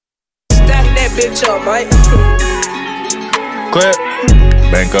that bitch up, Mike. Clip.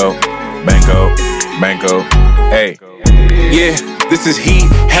 Banco, Banco, Banco. Hey. Yeah, this is heat.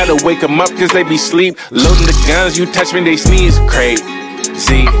 Had to wake 'em up cause they be sleep. Loading the guns, you touch me, they sneeze. Crazy.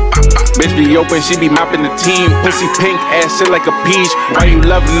 Bitch be open, she be mopping the team. Pussy pink, ass shit like a peach. Why you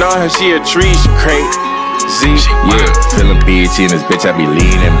loving on her? She a tree. She crazy. Yeah, Feelin Peachy in this bitch, I be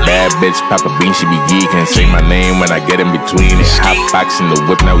leaning. Bad bitch, Papa Bean, she be geeking. Say my name when I get in between it. Hot box in the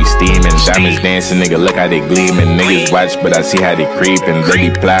whip, now we steaming. Diamonds dancing, nigga, look how they gleaming. Niggas watch, but I see how they creeping. They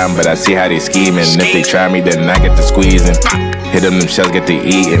be plotting, but I see how they scheming. If they try me, then I get to squeezing. Hit them shells, get to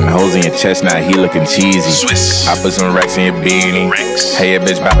eating. Holes in your chest, now he looking cheesy. I put some racks in your beanie. Hey, your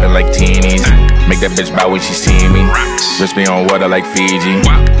bitch bopping like teenies. Make that bitch bow when she see me. Rich me on water like Fiji.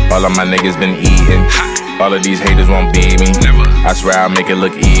 All of my niggas been eating. All of these haters won't beat me. I swear I'll make it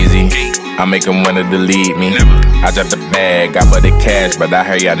look easy. I make them wanna delete me. I drop the bag, I bought the cash, but I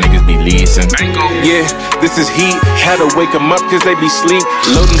heard y'all niggas be leasing. Yeah, this is heat. Had to wake 'em up cause they be sleep.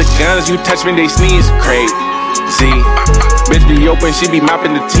 Loading the guns, you touch me, they sneeze. Crazy. Bitch be open, she be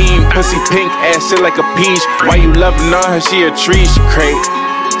mopping the team. Pussy pink, ass shit like a peach. Why you loving on her? She a tree. She crazy.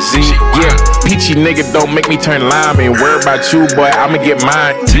 Yeah, peachy nigga don't make me turn lime. Ain't worried about you, boy, I'ma get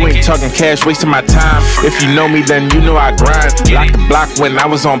mine. You ain't talking cash, wasting my time. If you know me, then you know I grind. Lock the block when I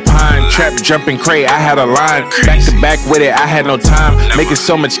was on Pine. Trap jumping crate, I had a line. Back to back with it, I had no time. Making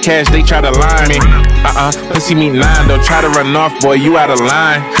so much cash, they try to line me. Pussy me 9, don't try to run off, boy, you out of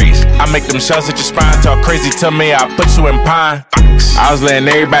line. I make them shots at your spine, talk crazy to me, I'll put you in pine. I was letting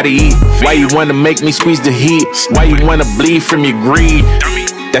everybody eat. Why you wanna make me squeeze the heat? Why you wanna bleed from your greed?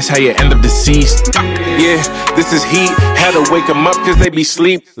 That's how you end up deceased. Yeah, this is heat. Had to wake 'em up cause they be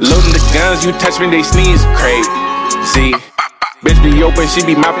sleep. Loading the guns, you touch me, they sneeze. Crazy. Bitch be open, she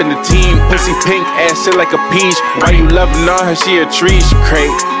be mopping the team. Pussy pink, ass shit like a peach. Why you loving on her? She a tree. She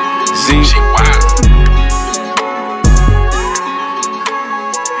crazy.